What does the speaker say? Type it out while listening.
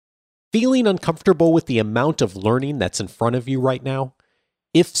Feeling uncomfortable with the amount of learning that's in front of you right now?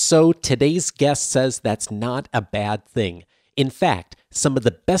 If so, today's guest says that's not a bad thing. In fact, some of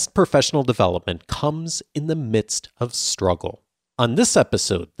the best professional development comes in the midst of struggle. On this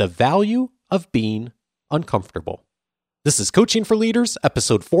episode, the value of being uncomfortable. This is Coaching for Leaders,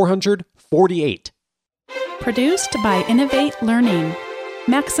 episode 448. Produced by Innovate Learning,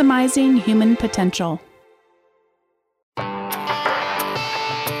 maximizing human potential.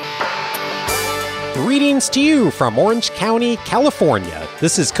 Greetings to you from Orange County, California.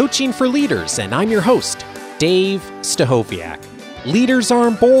 This is Coaching for Leaders, and I'm your host, Dave Stachowiak. Leaders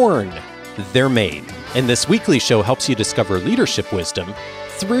aren't born, they're made. And this weekly show helps you discover leadership wisdom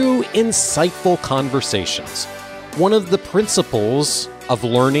through insightful conversations. One of the principles of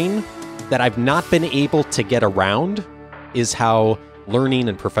learning that I've not been able to get around is how learning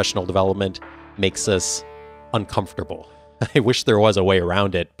and professional development makes us uncomfortable. I wish there was a way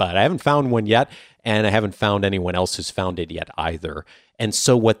around it, but I haven't found one yet, and I haven't found anyone else who's found it yet either. And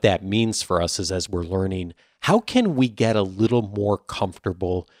so what that means for us is, as we're learning, how can we get a little more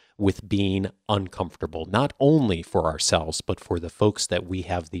comfortable with being uncomfortable, not only for ourselves, but for the folks that we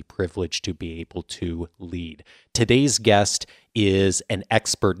have the privilege to be able to lead. Today's guest is an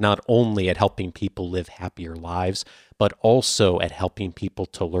expert not only at helping people live happier lives, but also at helping people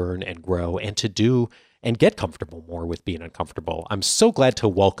to learn and grow and to do and get comfortable more with being uncomfortable. I'm so glad to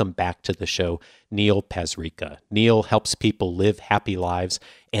welcome back to the show Neil Pasricha. Neil helps people live happy lives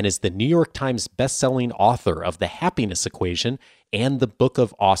and is the New York Times bestselling author of The Happiness Equation and the Book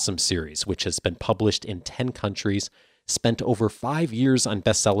of Awesome series, which has been published in 10 countries, spent over 5 years on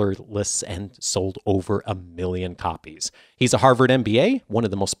bestseller lists, and sold over 1 million copies. He's a Harvard MBA, one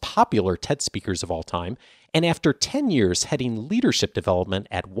of the most popular TED speakers of all time, and after 10 years heading leadership development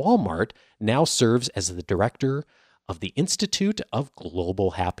at Walmart, now serves as the director of the Institute of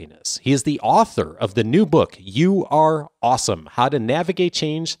Global Happiness. He is the author of the new book, You Are Awesome: How to Navigate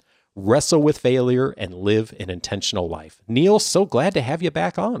Change, Wrestle with Failure, and Live an Intentional Life. Neil, so glad to have you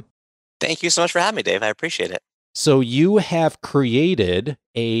back on. Thank you so much for having me, Dave. I appreciate it. So you have created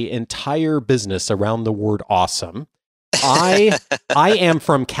an entire business around the word awesome. I am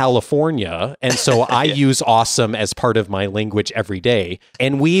from California, and so I use awesome as part of my language every day.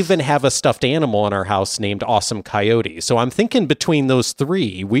 And we even have a stuffed animal in our house named Awesome Coyote. So I'm thinking between those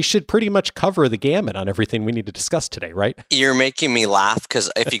three, we should pretty much cover the gamut on everything we need to discuss today, right? You're making me laugh because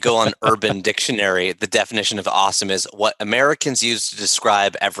if you go on Urban Dictionary, the definition of awesome is what Americans use to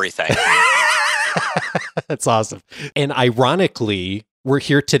describe everything. That's awesome. And ironically, we're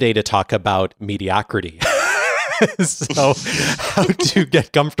here today to talk about mediocrity. So how to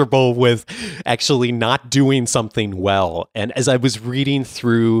get comfortable with actually not doing something well. And as I was reading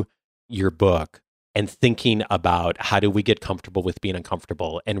through your book and thinking about how do we get comfortable with being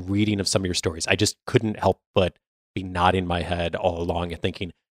uncomfortable and reading of some of your stories, I just couldn't help but be nodding my head all along and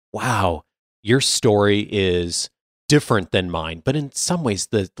thinking, wow, your story is different than mine, but in some ways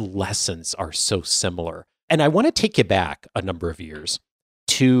the lessons are so similar. And I want to take you back a number of years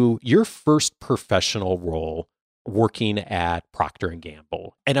to your first professional role working at Procter &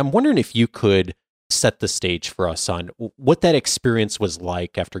 Gamble. And I'm wondering if you could set the stage for us on what that experience was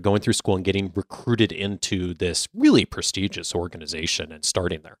like after going through school and getting recruited into this really prestigious organization and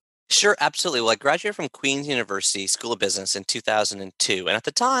starting there. Sure, absolutely. Well, I graduated from Queen's University School of Business in 2002. And at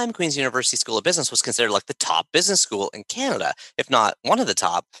the time, Queen's University School of Business was considered like the top business school in Canada, if not one of the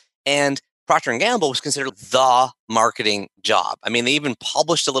top. And Procter & Gamble was considered the marketing job. I mean, they even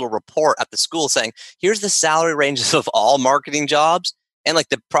published a little report at the school saying, here's the salary ranges of all marketing jobs. And like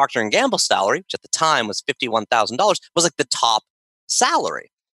the Procter & Gamble salary, which at the time was $51,000, was like the top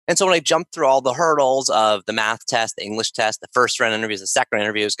salary. And so when I jumped through all the hurdles of the math test, the English test, the first round interviews, the second round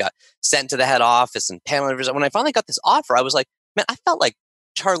interviews, got sent to the head office and panel interviews. When I finally got this offer, I was like, man, I felt like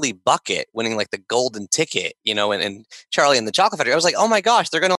Charlie Bucket winning like the golden ticket, and Charlie and the Chocolate Factory. I was like, oh my gosh,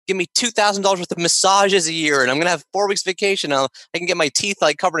 they're going to give me $2,000 worth of massages a year, and I'm going to have 4 weeks vacation. I can get my teeth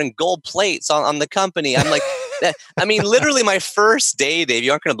like covered in gold plates on the company. I'm like, I mean, literally my first day, Dave,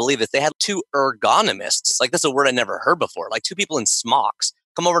 you aren't going to believe this. They had 2 ergonomists. Like, that's a word I never heard before. Like 2 people in smocks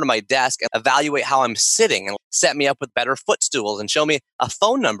come over to my desk and evaluate how I'm sitting and set me up with better footstools and show me a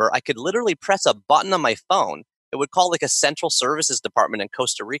phone number. I could literally press a button on my phone. It would call like a central services department in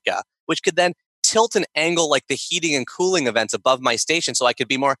Costa Rica, which could then tilt and angle like the heating and cooling events above my station so I could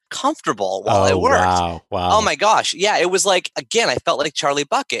be more comfortable while I worked. Wow. Oh my gosh. Yeah, it was like, again, I felt like Charlie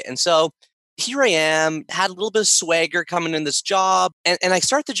Bucket. And so here I am, had a little bit of swagger coming in this job. And I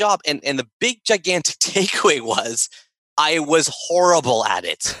start the job, and the big, gigantic takeaway was I was horrible at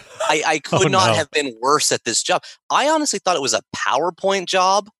it. I could not have been worse at this job. I honestly thought it was a PowerPoint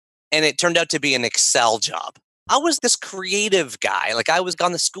job. and it turned out to be an Excel job. I was this creative guy. Like, I was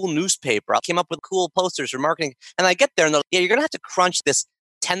on the school newspaper. I came up with cool posters for marketing. And I get there and they're like, yeah, you're going to have to crunch this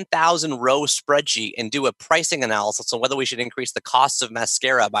 10,000 row spreadsheet and do a pricing analysis on whether we should increase the cost of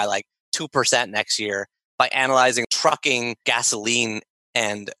mascara by like 2% next year by analyzing trucking, gasoline,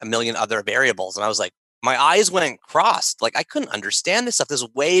 and a million other variables. And I was like, my eyes went crossed. Like, I couldn't understand this stuff. This is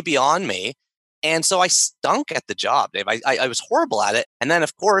way beyond me. And so I stunk at the job, Dave. I was horrible at it. And then,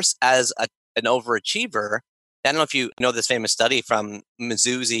 of course, as an overachiever, I don't know if you know this famous study from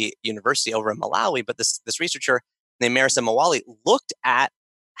Mzuzi University over in Malawi, but this researcher named Marisa Mawali looked at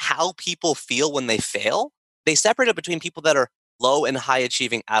how people feel when they fail. They separated between people that are low and high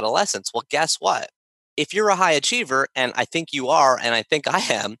achieving adolescents. Well, guess what? If you're a high achiever, and I think you are, and I think I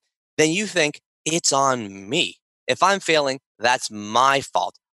am, then you think it's on me. If I'm failing, that's my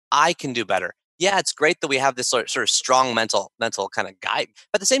fault. I can do better. Yeah, it's great that we have this sort of strong mental kind of guide.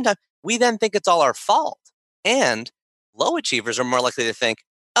 But at the same time, we then think it's all our fault. And low achievers are more likely to think,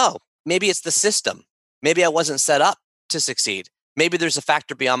 oh, maybe it's the system. Maybe I wasn't set up to succeed. Maybe there's a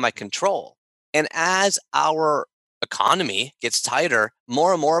factor beyond my control. And as our economy gets tighter,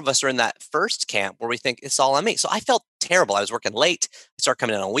 more and more of us are in that first camp where we think it's all on me. So I felt terrible. I was working late. I started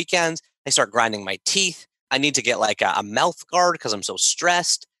coming in on weekends. I start grinding my teeth. I need to get like a mouth guard because I'm so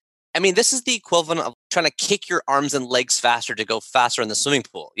stressed. I mean, this is the equivalent of trying to kick your arms and legs faster to go faster in the swimming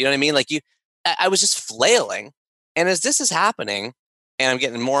pool. You know what I mean? Like, I was just flailing. And as this is happening, and I'm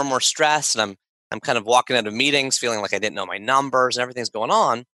getting more and more stressed, and I'm kind of walking out of meetings feeling like I didn't know my numbers and everything's going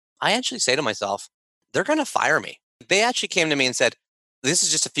on, I actually say to myself, they're going to fire me. They actually came to me and said, this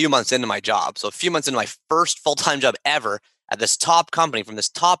is just a few months into my job. So a few months into my first full-time job ever at this top company from this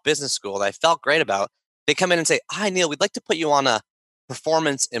top business school that I felt great about. They come in and say, hi, Neil, we'd like to put you on a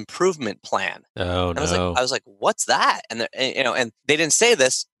performance improvement plan. Oh, and no. I was like, what's that? And and they didn't say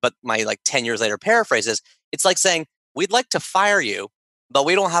this, but my 10 years later paraphrase is, it's like saying, we'd like to fire you, but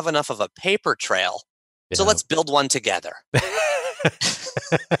we don't have enough of a paper trail. Yeah. So let's build one together.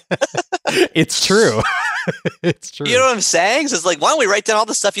 It's true. It's true. You know what I'm saying? So it's like, why don't we write down all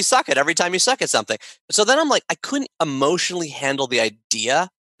the stuff you suck at every time you suck at something? So then I'm like, I couldn't emotionally handle the idea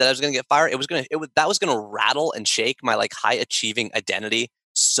that I was going to get fired. That was going to rattle and shake my high achieving identity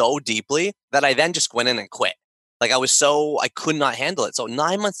so deeply that I then just went in and quit. Like, I could not handle it. So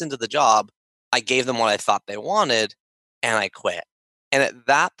 9 months into the job, I gave them what I thought they wanted and I quit. And at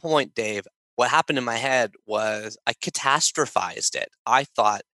that point, Dave, what happened in my head was I catastrophized it. I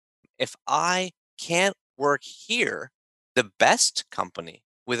thought, if I can't work here, the best company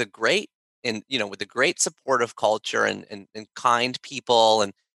with a great supportive culture and kind people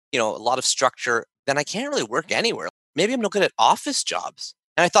and a lot of structure, then I can't really work anywhere. Maybe I'm no good at office jobs.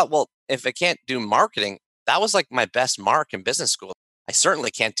 And I thought, well, if I can't do marketing, that was like my best mark in business school. I certainly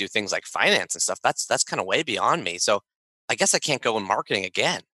can't do things like finance and stuff. That's kind of way beyond me. So I guess I can't go in marketing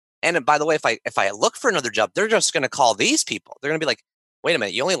again. And by the way, if I look for another job, they're just going to call these people. They're going to be like, wait a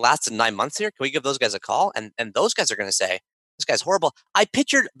minute, you only lasted 9 months here? Can we give those guys a call? And those guys are going to say, this guy's horrible. I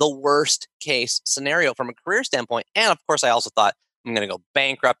pictured the worst case scenario from a career standpoint. And of course, I also thought, I'm going to go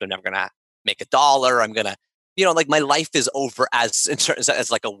bankrupt. I'm never going to make $1. I'm going to, my life is over as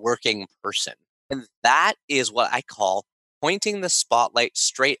like a working person. And that is what I call pointing the spotlight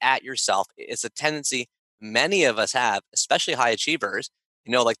straight at yourself. It's a tendency many of us have, especially high achievers,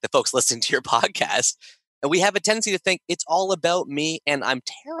 like the folks listening to your podcast. And we have a tendency to think it's all about me and I'm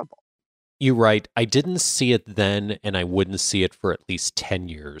terrible. You're right. I didn't see it then, and I wouldn't see it for at least 10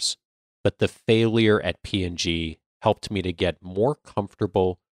 years. But the failure at P&G helped me to get more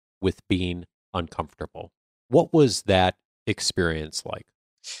comfortable with being uncomfortable. What was that experience like?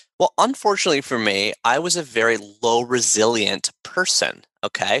 Well, unfortunately for me, I was a very low resilient person.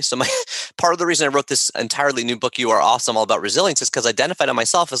 Okay. So part of the reason I wrote this entirely new book, You Are Awesome, all about resilience, is because I identified on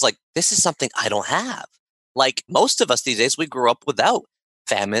myself as like, this is something I don't have. Like most of us these days, we grew up without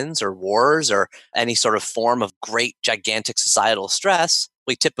famines or wars or any sort of form of great, gigantic societal stress.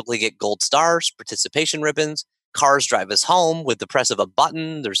 We typically get gold stars, participation ribbons. Cars drive us home with the press of a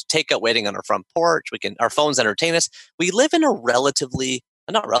button. There's takeout waiting on our front porch. Our phones entertain us. We live in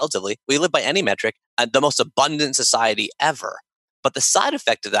we live by any metric, the most abundant society ever. But the side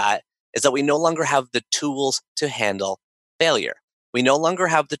effect of that is that we no longer have the tools to handle failure. We no longer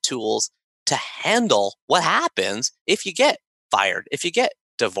have the tools to handle what happens if you get fired, if you get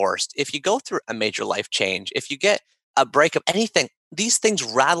divorced, if you go through a major life change, if you get a breakup, anything. These things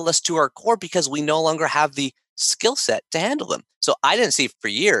rattle us to our core because we no longer have the skill set to handle them. So I didn't see for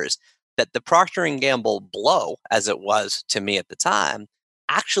years that the Procter & Gamble blow, as it was to me at the time,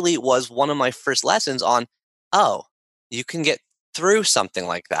 actually was one of my first lessons on, you can get through something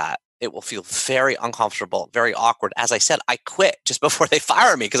like that. It will feel very uncomfortable, very awkward. As I said, I quit just before they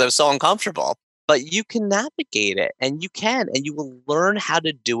fire me because I was so uncomfortable. But you can navigate it, and you will learn how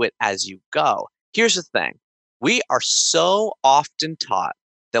to do it as you go. Here's the thing. We are so often taught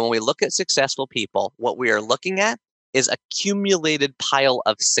that when we look at successful people, what we are looking at is a accumulated pile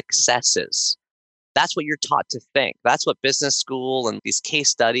of successes. That's what you're taught to think. That's what business school and these case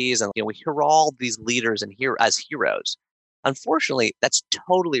studies, and we hear all these leaders and here as heroes. Unfortunately, that's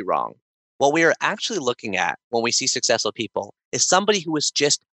totally wrong. What we are actually looking at when we see successful people is somebody who has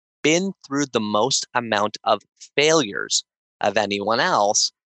just been through the most amount of failures of anyone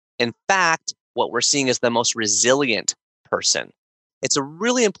else. In fact, what we're seeing is the most resilient person. It's a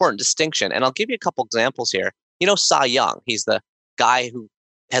really important distinction. And I'll give you a couple examples here. Cy Young, he's the guy who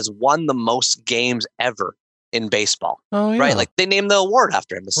has won the most games ever in baseball. Oh, yeah. Right? Like they named the award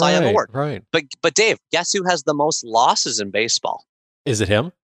after him, the Cy Young Award. Right. But Dave, guess who has the most losses in baseball? Is it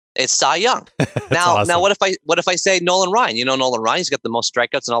him? It's Cy Young. Now, awesome. now, what if I say Nolan Ryan? Nolan Ryan's got the most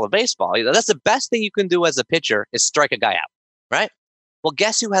strikeouts in all of baseball. That's the best thing you can do as a pitcher is strike a guy out, right? Well,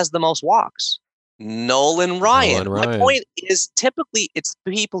 guess who has the most walks? Nolan Ryan. My point is typically it's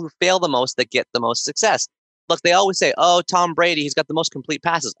people who fail the most that get the most success. Look, they always say, oh, Tom Brady, he's got the most complete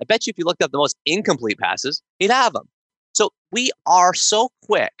passes. I bet you if you looked up the most incomplete passes, he'd have them. So we are so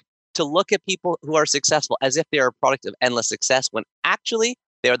quick to look at people who are successful as if they are a product of endless success, when actually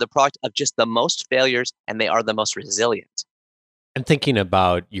they are the product of just the most failures, and they are the most resilient. I'm thinking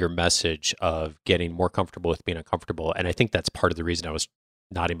about your message of getting more comfortable with being uncomfortable. And I think that's part of the reason I was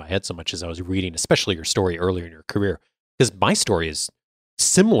nodding my head so much as I was reading, especially your story earlier in your career, because my story is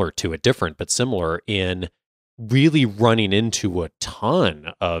similar to it, different, but similar in really running into a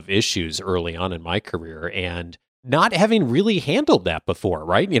ton of issues early on in my career and not having really handled that before,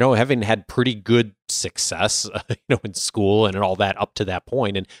 right? Having had pretty good success, in school and all that up to that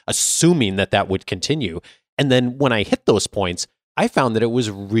point, and assuming that would continue. And then when I hit those points, I found that it was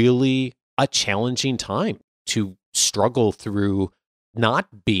really a challenging time to struggle through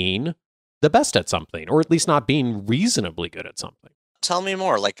not being the best at something, or at least not being reasonably good at something. Tell me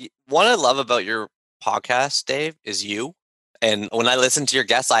more. Like, what I love about your podcast, Dave, is you. And when I listen to your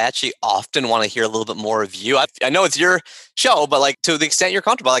guests, I actually often want to hear a little bit more of you. I know it's your show, but like to the extent you're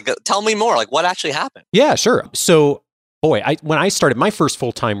comfortable, like tell me more, like what actually happened? Yeah, sure. So, boy, when I started, my first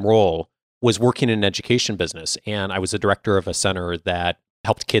full-time role was working in an education business. And I was the director of a center that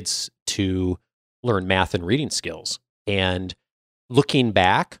helped kids to learn math and reading skills. And looking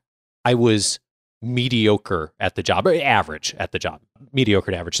back, I was mediocre at the job, or average at the job, mediocre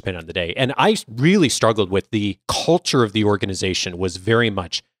to average depending on the day. And I really struggled with the culture of the organization was very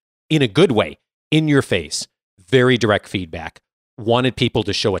much, in a good way, in your face, very direct feedback, wanted people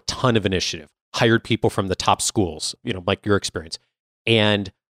to show a ton of initiative, hired people from the top schools, like your experience.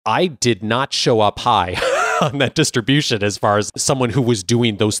 And I did not show up high on that distribution as far as someone who was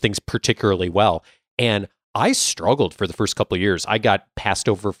doing those things particularly well. And I struggled for the first couple of years. I got passed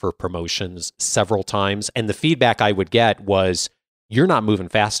over for promotions several times. And the feedback I would get was, you're not moving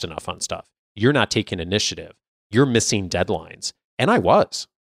fast enough on stuff. You're not taking initiative. You're missing deadlines. And I was.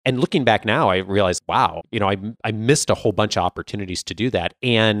 And looking back now, I realized, wow, I missed a whole bunch of opportunities to do that.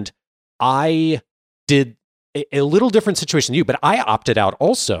 And I did a little different situation than you, but I opted out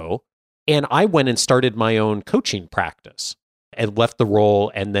also. And I went and started my own coaching practice and left the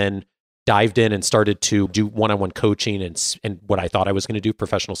role, and then dived in and started to do one-on-one coaching and what I thought I was going to do,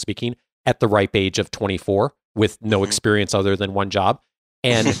 professional speaking, at the ripe age of 24 with no experience other than one job.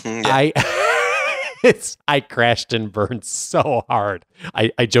 And I crashed and burned so hard.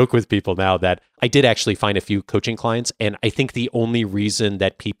 I joke with people now that I did actually find a few coaching clients, and I think the only reason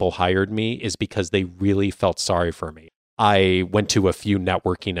that people hired me is because they really felt sorry for me. I went to a few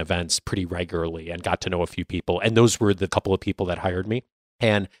networking events pretty regularly and got to know a few people, and those were the couple of people that hired me.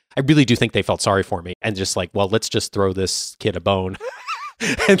 And I really do think they felt sorry for me and just like, well, let's just throw this kid a bone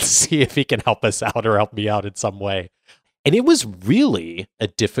and see if he can help us out or help me out in some way. And it was really a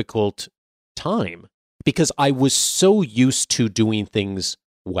difficult time because I was so used to doing things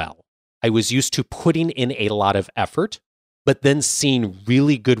well. I was used to putting in a lot of effort, but then seeing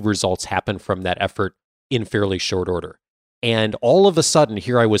really good results happen from that effort in fairly short order. And all of a sudden,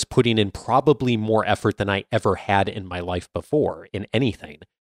 here I was putting in probably more effort than I ever had in my life before in anything.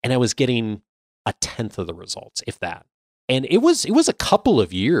 And I was getting a tenth of the results, if that. And it was a couple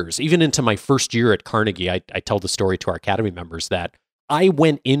of years, even into my first year at Carnegie. I tell the story to our Academy members that I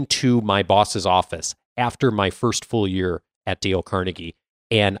went into my boss's office after my first full year at Dale Carnegie,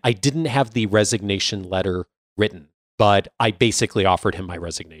 and I didn't have the resignation letter written. But I basically offered him my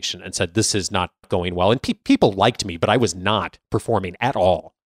resignation and said, this is not going well. And people liked me, but I was not performing at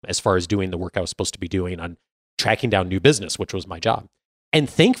all. as far as doing the work I was supposed to be doing on tracking down new business, which was my job. And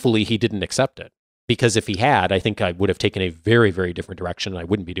thankfully, he didn't accept it, because if he had, I think I would have taken a very, very different direction and I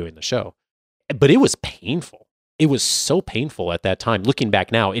wouldn't be doing the show. But it was painful. It was so painful at that time. Looking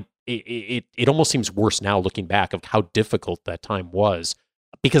back now, it almost seems worse now looking back of how difficult that time was,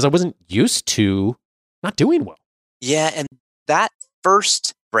 because I wasn't used to not doing well. Yeah, and that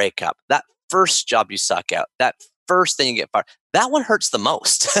first breakup, that first job you suck at, that first thing you get fired, that one hurts the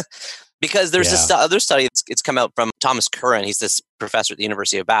most. Because there's this other study, it's come out from Thomas Curran. He's this professor at the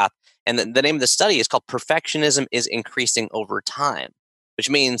University of Bath. And the name of the study is called Perfectionism is Increasing Over Time,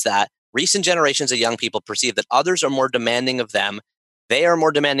 which means that recent generations of young people perceive that others are more demanding of them, they are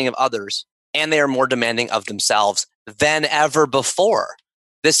more demanding of others, and they are more demanding of themselves than ever before.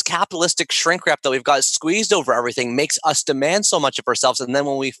 This capitalistic shrink wrap that we've got squeezed over everything makes us demand so much of ourselves. And then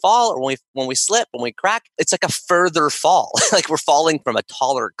when we fall, or when we slip, when we crack, it's like a further fall. Like we're falling from a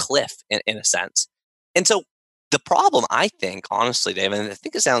taller cliff in a sense. And so the problem, I think, honestly, Dave, and I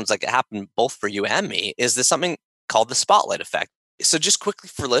think it sounds like it happened both for you and me, is there's something called the spotlight effect. So just quickly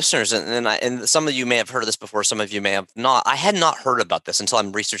for listeners, and some of you may have heard of this before, some of you may have not. I had not heard about this until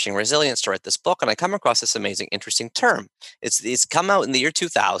I'm researching resilience to write this book, and I come across this amazing, interesting term. It's come out in the year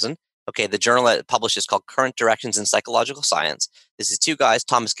 2000. Okay, the journal that it publishes called Current Directions in Psychological Science. This is two guys,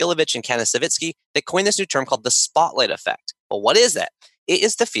 Thomas Gilovich and Kenneth Savitsky. They coined this new term called the spotlight effect. Well, what is that? It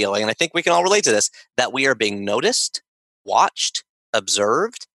is the feeling, and I think we can all relate to this, that we are being noticed, watched,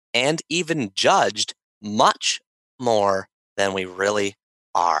 observed, and even judged much more than we really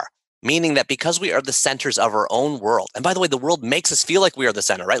are. Meaning that because we are the centers of our own world, and by the way, the world makes us feel like we are the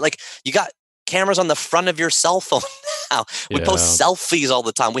center, right? Like you got cameras on the front of your cell phone now. We post selfies all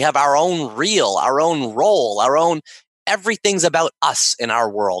the time. We have our own reel, our own role, our own, everything's about us in our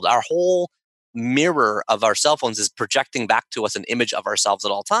world. Our whole mirror of our cell phones is projecting back to us an image of ourselves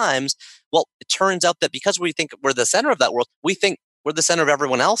at all times. Well, it turns out that because we think we're the center of that world, we think we're the center of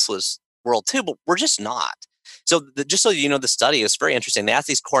everyone else's world too, but we're just not. So just so you know, the study is very interesting. They asked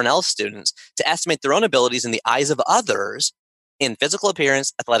these Cornell students to estimate their own abilities in the eyes of others in physical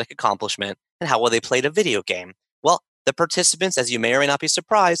appearance, athletic accomplishment, and how well they played a video game. Well, the participants, as you may or may not be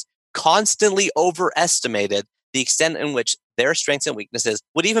surprised, constantly overestimated the extent in which their strengths and weaknesses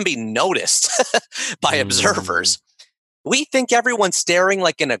would even be noticed by observers. We think everyone's staring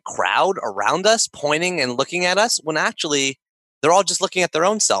like in a crowd around us, pointing and looking at us, when actually they're all just looking at their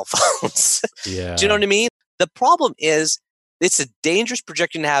own cell phones. Yeah. Do you know what I mean? The problem is it's a dangerous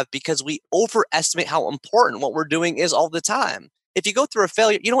projection to have because we overestimate how important what we're doing is all the time. If you go through a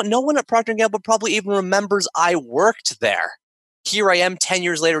failure, you know what? No one at Procter & Gamble probably even remembers I worked there. Here I am 10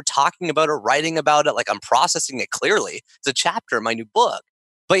 years later talking about it, writing about it, like I'm processing it clearly. It's a chapter in my new book.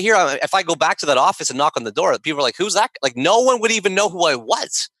 But here, if I go back to that office and knock on the door, people are like, who's that? Like no one would even know who I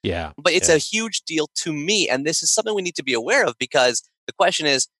was. Yeah. But it's a huge deal to me. And this is something we need to be aware of, because the question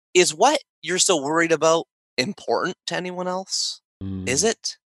is what you're so worried about important to anyone else? Is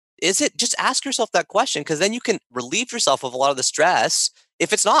it? Just ask yourself that question, because then you can relieve yourself of a lot of the stress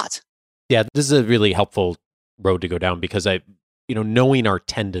if it's not. Yeah, this is a really helpful road to go down, because knowing our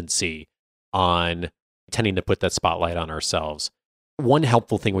tendency on tending to put that spotlight on ourselves, one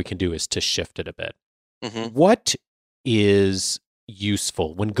helpful thing we can do is to shift it a bit. Mm-hmm. What is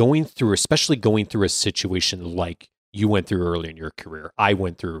useful when especially going through a situation like you went through early in your career, I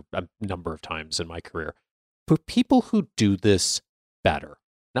went through a number of times in my career, for people who do this better,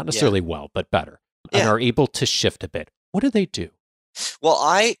 not necessarily well, but better, and are able to shift a bit, what do they do? Well,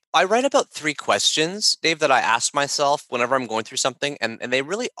 I write about 3 questions, Dave, that I ask myself whenever I'm going through something, and they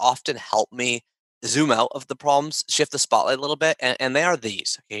really often help me zoom out of the problems, shift the spotlight a little bit, and they are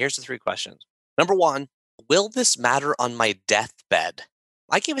these. Okay, here's the 3 questions. Number 1, will this matter on my deathbed?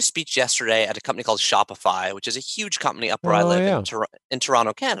 I gave a speech yesterday at a company called Shopify, which is a huge company up where I live in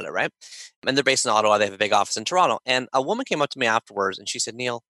Toronto, Canada, right? And they're based in Ottawa. They have a big office in Toronto. And a woman came up to me afterwards and she said,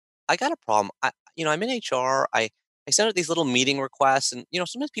 Neil, I got a problem. I'm in HR. I send out these little meeting requests, and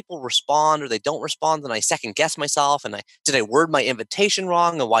sometimes people respond or they don't respond, and I second guess myself. And did I word my invitation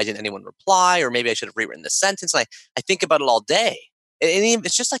wrong, and why didn't anyone reply? Or maybe I should have rewritten the sentence. And I think about it all day. And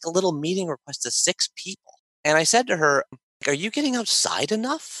it's just like a little meeting request to 6 people. And I said to her, are you getting outside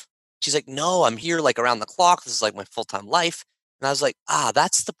enough? She's like, no, I'm here like around the clock. This is like my full-time life. And I was like,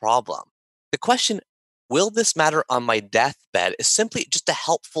 that's the problem. The question, will this matter on my deathbed, is simply just a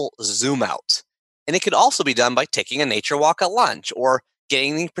helpful zoom out. And it could also be done by taking a nature walk at lunch, or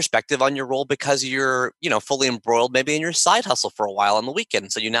gaining perspective on your role because you're, fully embroiled maybe in your side hustle for a while on the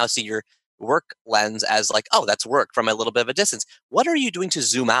weekend. So you now see your work lens as like, oh, that's work from a little bit of a distance. What are you doing to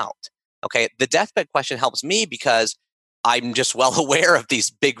zoom out? Okay, the deathbed question helps me because I'm just well aware of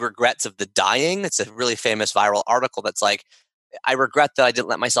these big regrets of the dying. It's a really famous viral article that's like, I regret that I didn't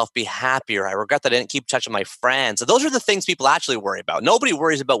let myself be happier. I regret that I didn't keep touch with my friends. So those are the things people actually worry about. Nobody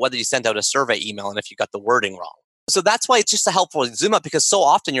worries about whether you sent out a survey email and if you got the wording wrong. So that's why it's just a helpful zoom up, because so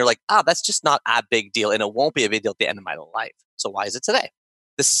often you're like, that's just not a big deal, and it won't be a big deal at the end of my life. So why is it today?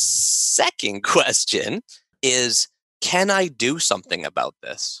 The second question is, can I do something about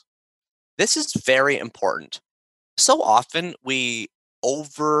this? This is very important. So often we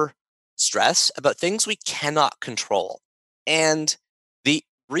over stress about things we cannot control. And the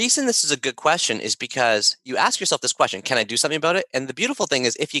reason this is a good question is because you ask yourself this question, can I do something about it? And the beautiful thing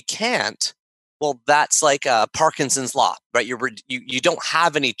is, if you can't, well, that's like Parkinson's law, right? You don't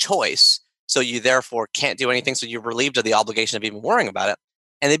have any choice, so you therefore can't do anything. So you're relieved of the obligation of even worrying about it.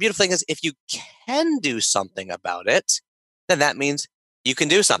 And the beautiful thing is, if you can do something about it, then that means you can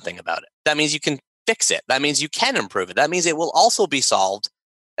do something about it. That means you can fix it. That means you can improve it. That means it will also be solved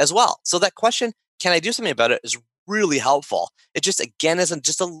as well. So that question, can I do something about it, is really helpful. It just, again, isn't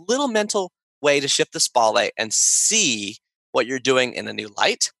just a little mental way to shift the spotlight and see what you're doing in a new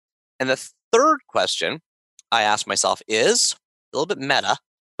light. And the third question I ask myself is a little bit meta,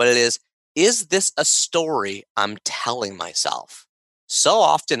 but it is this a story I'm telling myself? So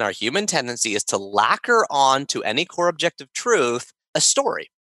often our human tendency is to lacquer on to any core objective truth a story.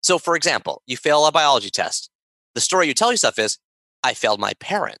 So for example, you fail a biology test. The story you tell yourself is, I failed my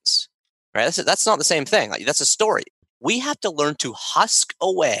parents, right? That's not the same thing. That's a story. We have to learn to husk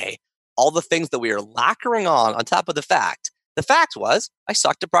away all the things that we are lacquering on top of the fact. The fact was, I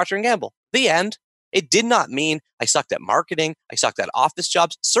sucked at Procter & Gamble. The end. It did not mean I sucked at marketing. I sucked at office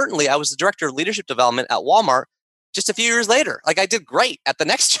jobs. Certainly, I was the director of leadership development at Walmart just a few years later. Like, I did great at the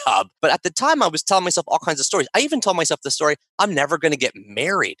next job. But at the time, I was telling myself all kinds of stories. I even told myself the story, I'm never going to get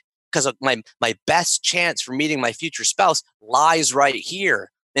married because of my best chance for meeting my future spouse lies right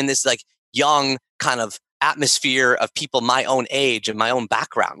here in this like young kind of atmosphere of people my own age and my own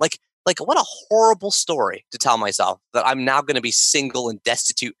background. Like what a horrible story to tell myself, that I'm now going to be single and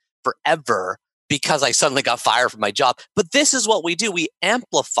destitute forever because I suddenly got fired from my job. But this is what we do. We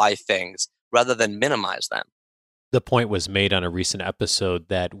amplify things rather than minimize them. The point was made on a recent episode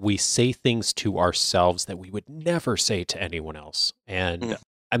that we say things to ourselves that we would never say to anyone else. And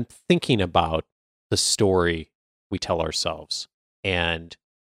I'm thinking about the story we tell ourselves. And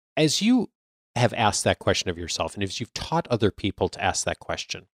as you have asked that question of yourself, and as you've taught other people to ask that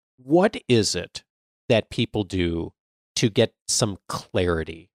question, what is it that people do to get some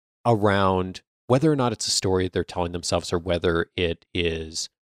clarity around whether or not it's a story they're telling themselves or whether it is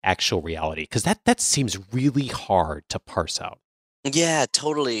actual reality? Because that seems really hard to parse out. Yeah,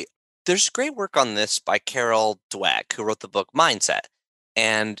 totally. There's great work on this by Carol Dweck, who wrote the book Mindset.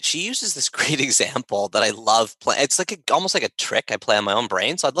 And she uses this great example that I love playing. It's like almost like a trick I play on my own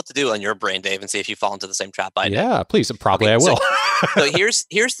brain. So I'd love to do it on your brain, Dave, and see if you fall into the same trap I did. Yeah, please. Probably okay, I will. So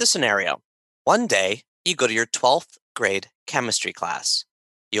here's the scenario. One day, you go to your 12th grade chemistry class.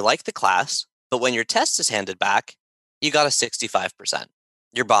 You like the class, but when your test is handed back, you got a 65%.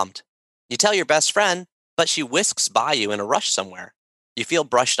 You're bummed. You tell your best friend, but she whisks by you in a rush somewhere. You feel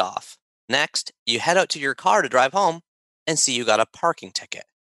brushed off. Next, you head out to your car to drive home and see you got a parking ticket.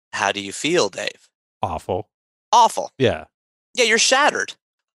 How do you feel, Dave? Awful. Awful. Yeah. Yeah, you're shattered.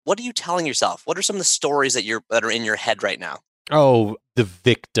 What are you telling yourself? What are some of the stories that are in your head right now? Oh, the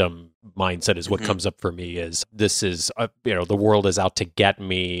victim mindset is what comes up for me. Is this is the world is out to get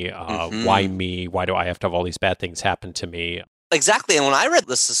me. Why me? Why do I have to have all these bad things happen to me? Exactly. And when I read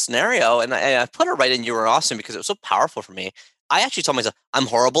this scenario, and I put it right in You Were Awesome because it was so powerful for me, I actually told myself, I'm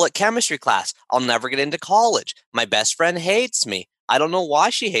horrible at chemistry class. I'll never get into college. My best friend hates me. I don't know why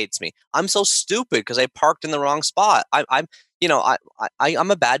she hates me. I'm so stupid because I parked in the wrong spot. I'm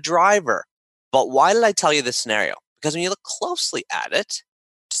a bad driver. But why did I tell you this scenario? Because when you look closely at it,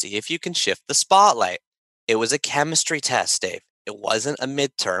 see if you can shift the spotlight. It was a chemistry test, Dave. It wasn't a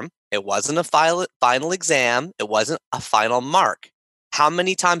midterm. It wasn't a final exam. It wasn't a final mark. How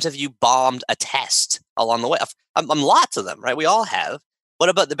many times have you bombed a test along the way? Lots of them, right? We all have. What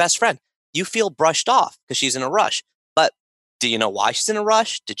about the best friend? You feel brushed off because she's in a rush. But do you know why she's in a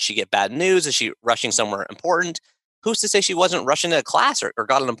rush? Did she get bad news? Is she rushing somewhere important? Who's to say she wasn't rushing to a class or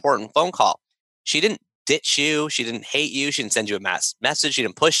got an important phone call? She didn't ditch you. She didn't hate you. She didn't send you a mass message. She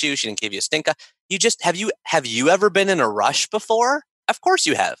didn't push you. She didn't give you a stinker. Have you ever been in a rush before? Of course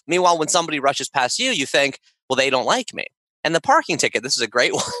you have. Meanwhile, when somebody rushes past you, you think, well, they don't like me. And the parking ticket, this is a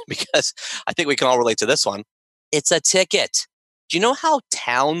great one because I think we can all relate to this one. It's a ticket. Do you know how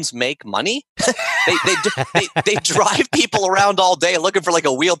towns make money? They drive people around all day looking for like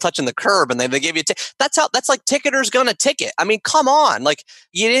a wheel touching the curb, and then they give you that's like ticketer's gonna ticket. I mean, come on, like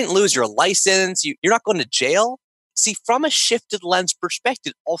you didn't lose your license, you're not going to jail. See, from a shifted lens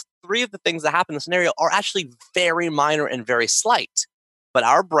perspective, all three of the things that happen in the scenario are actually very minor and very slight. But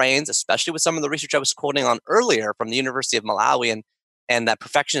our brains, especially with some of the research I was quoting on earlier from the University of Malawi and that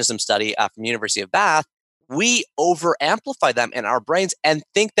perfectionism study from the University of Bath, we over amplify them in our brains and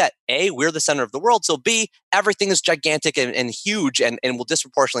think that A, we're the center of the world, so B, everything is gigantic and huge and will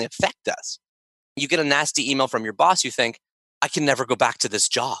disproportionately affect us. You get a nasty email from your boss, you think, I can never go back to this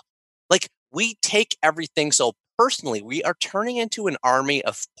job. Like, we take everything so personally. We are turning into an army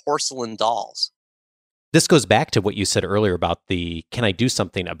of porcelain dolls. This goes back to what you said earlier about can I do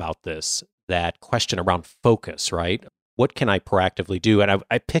something about this? That question around focus, right? What can I proactively do? And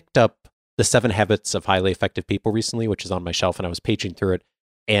I picked up The 7 Habits of Highly Effective People recently, which is on my shelf, and I was paging through it.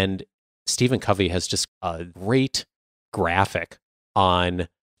 And Stephen Covey has just a great graphic on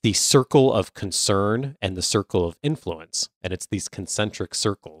the circle of concern and the circle of influence. And it's these concentric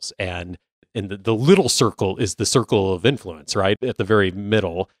circles. And the little circle is the circle of influence, right? At the very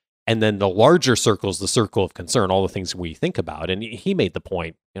middle. And then the larger circle is the circle of concern, all the things we think about. And he made the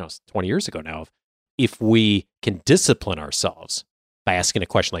point, 20 years ago now, of if we can discipline ourselves by asking a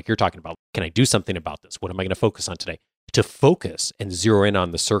question like you're talking about, can I do something about this? What am I going to focus on today? To focus and zero in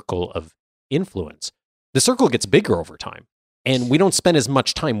on the circle of influence, the circle gets bigger over time. And we don't spend as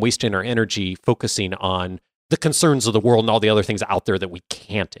much time wasting our energy focusing on the concerns of the world and all the other things out there that we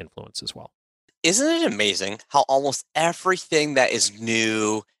can't influence as well. Isn't it amazing how almost everything that is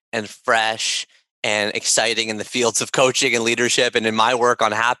new and fresh and exciting in the fields of coaching and leadership and in my work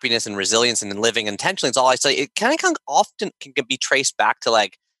on happiness and resilience and in living intentionally, it's all I say, it kind of often can be traced back to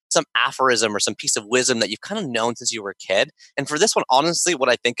like some aphorism or some piece of wisdom that you've kind of known since you were a kid. And for this one, honestly, what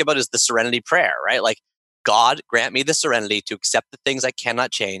I think about is the serenity prayer, right? Like, God, grant me the serenity to accept the things I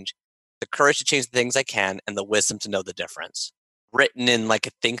cannot change, the courage to change the things I can, and the wisdom to know the difference. Written in, like,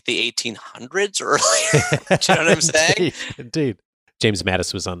 I think the 1800s or earlier. Do you know what I'm saying? Indeed. James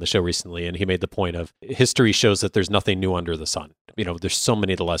Mattis was on the show recently, and he made the point of history shows that there's nothing new under the sun. There's so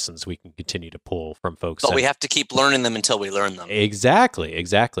many lessons we can continue to pull from folks. But we have to keep learning them until we learn them.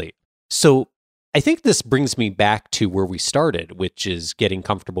 Exactly. So I think this brings me back to where we started, which is getting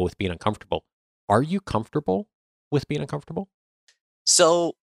comfortable with being uncomfortable. Are you comfortable with being uncomfortable?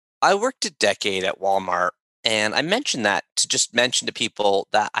 So I worked a decade at Walmart, and I mentioned that to just mention to people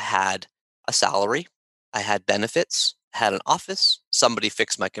that I had a salary, I had benefits, I had an office, somebody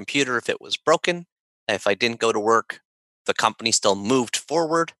fixed my computer if it was broken. If I didn't go to work, the company still moved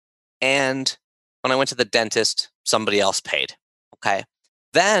forward. And when I went to the dentist, somebody else paid. Okay.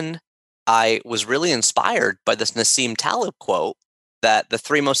 Then I was really inspired by this Nassim Taleb quote that the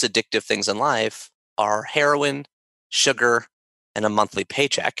 3 most addictive things in life are heroin, sugar, and a monthly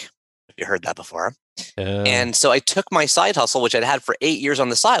paycheck. If you heard that before. And so I took my side hustle, which I'd had for 8 years on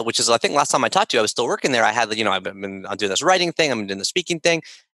the side, which is, I think last time I talked to you, I was still working there. I had, I've been doing this writing thing, I'm doing the speaking thing.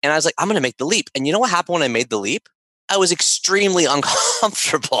 And I was like, I'm going to make the leap. And you know what happened when I made the leap? I was extremely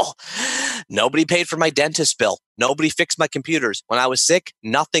uncomfortable. Nobody paid for my dentist bill. Nobody fixed my computers. When I was sick,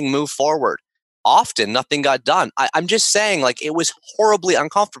 nothing moved forward. Often nothing got done. I'm just saying, like, it was horribly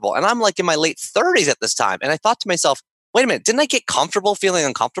uncomfortable. And I'm like in my late 30s at this time. And I thought to myself, wait a minute, didn't I get comfortable feeling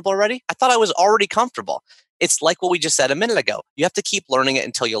uncomfortable already? I thought I was already comfortable. It's like what we just said a minute ago. You have to keep learning it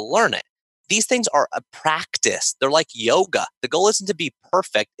until you learn it. These things are a practice. They're like yoga. The goal isn't to be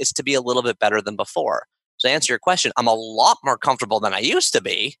perfect, it's to be a little bit better than before. So to answer your question, I'm a lot more comfortable than I used to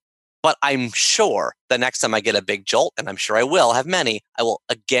be, but I'm sure the next time I get a big jolt, and I'm sure I will have many, I will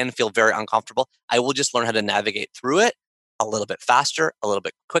again feel very uncomfortable. I will just learn how to navigate through it a little bit faster, a little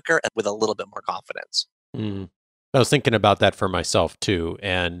bit quicker, and with a little bit more confidence. I was thinking about that for myself too,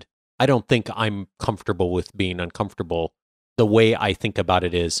 and I don't think I'm comfortable with being uncomfortable. The way I think about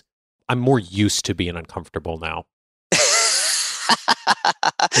it is I'm more used to being uncomfortable now.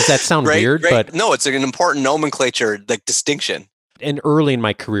 Does that sound weird? But no, it's an important nomenclature, like distinction. And early in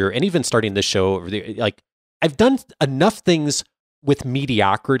my career, and even starting this show, like I've done enough things with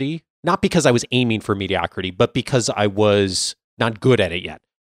mediocrity, not because I was aiming for mediocrity, but because I was not good at it yet,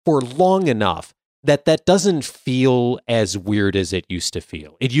 for long enough that doesn't feel as weird as it used to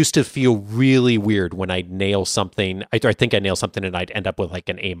feel. It used to feel really weird when I'd nail something. I think I nail something and I'd end up with like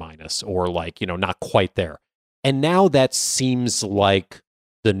an A- or like, not quite there. And now that seems like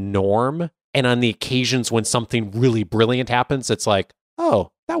the norm. And on the occasions when something really brilliant happens, it's like,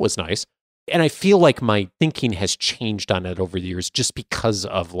 oh, that was nice. And I feel like my thinking has changed on it over the years just because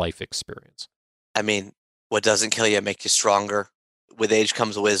of life experience. I mean, what doesn't kill you makes you stronger. with age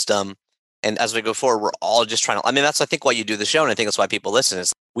comes wisdom. And as we go forward, we're all just trying to, I mean, that's, I think, why you do the show. And I think that's why people listen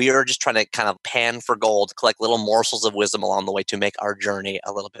is we are just trying to kind of pan for gold, collect little morsels of wisdom along the way to make our journey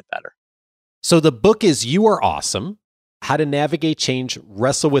a little bit better. So the book is You Are Awesome: How to Navigate Change,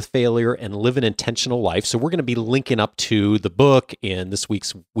 Wrestle with Failure, and Live an Intentional Life. So we're going to be linking up to the book in this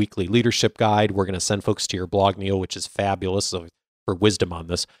week's weekly leadership guide. We're going to send folks to your blog, Neil, which is fabulous, so for wisdom on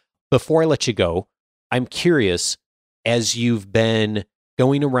this. Before I let you go, I'm curious, as you've been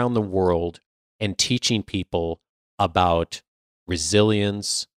going around the world and teaching people about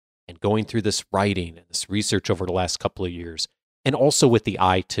resilience and going through this writing and this research over the last couple of years, and also with the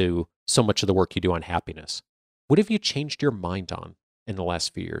eye to so much of the work you do on happiness, what have you changed your mind on in the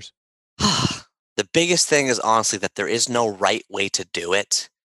last few years? The biggest thing is honestly that there is no right way to do it.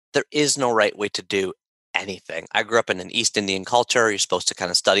 There is no right way to do anything. I grew up in an East Indian culture. You're supposed to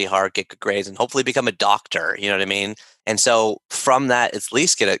kind of study hard, get good grades, and hopefully become a doctor. You know what I mean? And so from that, at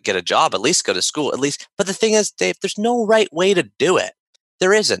least get a job, at least go to school, at least. But the thing is, Dave, there's no right way to do it.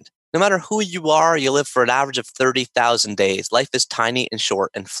 There isn't. No matter who you are, you live for an average of 30,000 days. Life is tiny and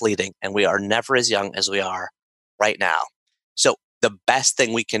short and fleeting, and we are never as young as we are right now. So the best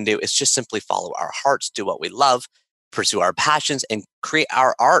thing we can do is just simply follow our hearts, do what we love, pursue our passions, and create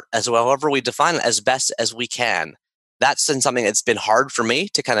our art as however we define it as best as we can. That's been something that's been hard for me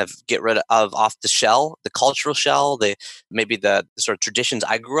to kind of get rid of off the shell, the cultural shell, maybe the sort of traditions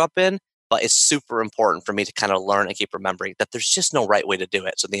I grew up in. But it's super important for me to kind of learn and keep remembering that there's just no right way to do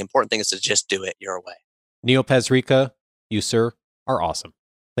it. So the important thing is to just do it your way. Neil Pasricha, you, sir, are awesome.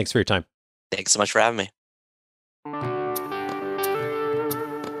 Thanks for your time. Thanks so much for having me.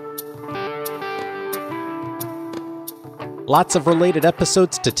 Lots of related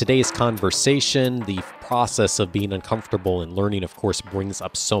episodes to today's conversation. The process of being uncomfortable and learning, of course, brings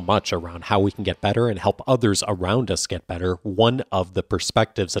up so much around how we can get better and help others around us get better. One of the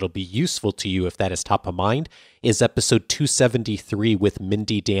perspectives that'll be useful to you if that is top of mind is episode 273 with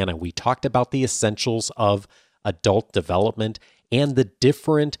Mindy Dana. We talked about the essentials of adult development and the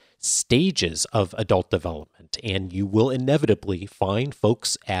different stages of adult development. And you will inevitably find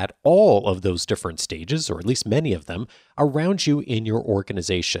folks at all of those different stages, or at least many of them, around you in your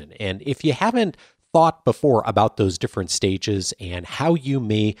organization. And if you haven't thought before about those different stages and how you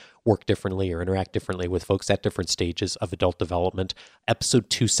may work differently or interact differently with folks at different stages of adult development, episode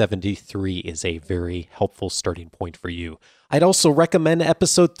 273 is a very helpful starting point for you. I'd also recommend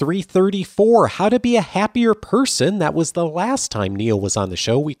episode 334, How to Be a Happier Person. That was the last time Neil was on the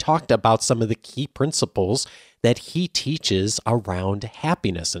show. We talked about some of the key principles that he teaches around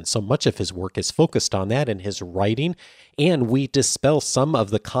happiness, and so much of his work is focused on that in his writing, and we dispel some of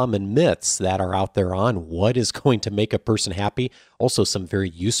the common myths that are out there on what is going to make a person happy. Also, some very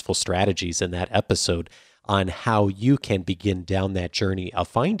useful strategies in that episode on how you can begin down that journey of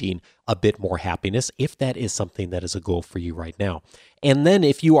finding a bit more happiness if that is something that is a goal for you right now. And then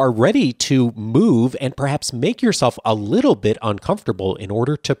if you are ready to move and perhaps make yourself a little bit uncomfortable in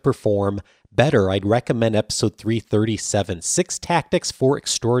order to perform better, I'd recommend episode 337, 6 Tactics for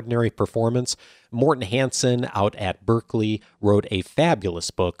Extraordinary Performance. Morton Hansen out at Berkeley wrote a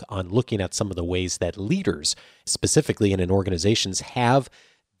fabulous book on looking at some of the ways that leaders, specifically in organizations, have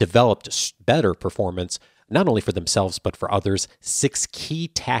developed better performance, not only for themselves, but for others. 6 key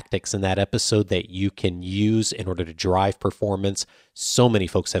tactics in that episode that you can use in order to drive performance. So many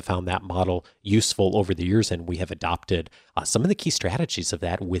folks have found that model useful over the years, and we have adopted some of the key strategies of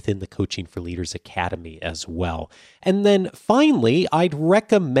that within the Coaching for Leaders Academy as well. And then finally, I'd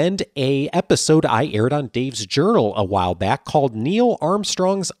recommend a episode I aired on Dave's Journal a while back called Neil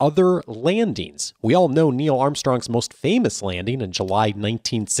Armstrong's Other Landings. We all know Neil Armstrong's most famous landing in July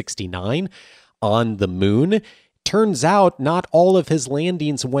 1969 on the moon. Turns out not all of his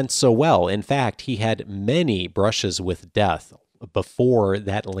landings went so well. In fact, he had many brushes with death before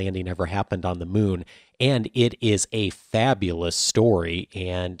that landing ever happened on the moon. And it is a fabulous story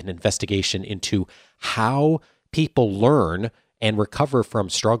and an investigation into how people learn and recover from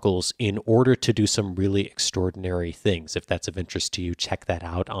struggles in order to do some really extraordinary things. If that's of interest to you, check that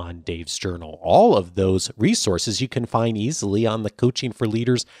out on Dave's Journal. All of those resources you can find easily on the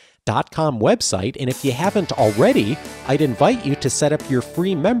coachingforleaders.com website. And if you haven't already, I'd invite you to set up your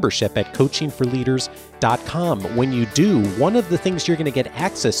free membership at coachingforleaders.com. When you do, one of the things you're going to get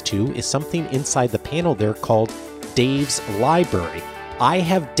access to is something inside the panel there called Dave's Library. I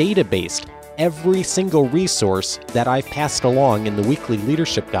have databased every single resource that I've passed along in the weekly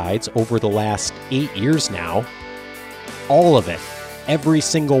leadership guides over the last 8 years now. All of it, every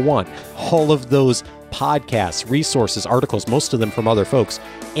single one, all of those podcasts, resources, articles, most of them from other folks,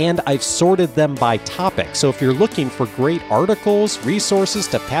 and I've sorted them by topic. So if you're looking for great articles, resources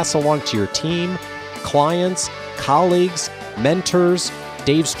to pass along to your team, clients, colleagues, mentors,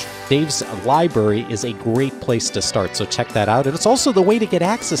 Dave's library is a great place to start, so check that out. And it's also the way to get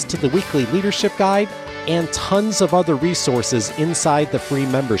access to the weekly leadership guide and tons of other resources inside the free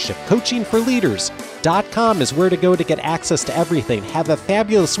membership. Coachingforleaders.com is where to go to get access to everything. Have a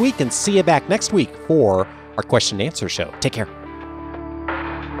fabulous week and see you back next week for our question and answer show. Take care.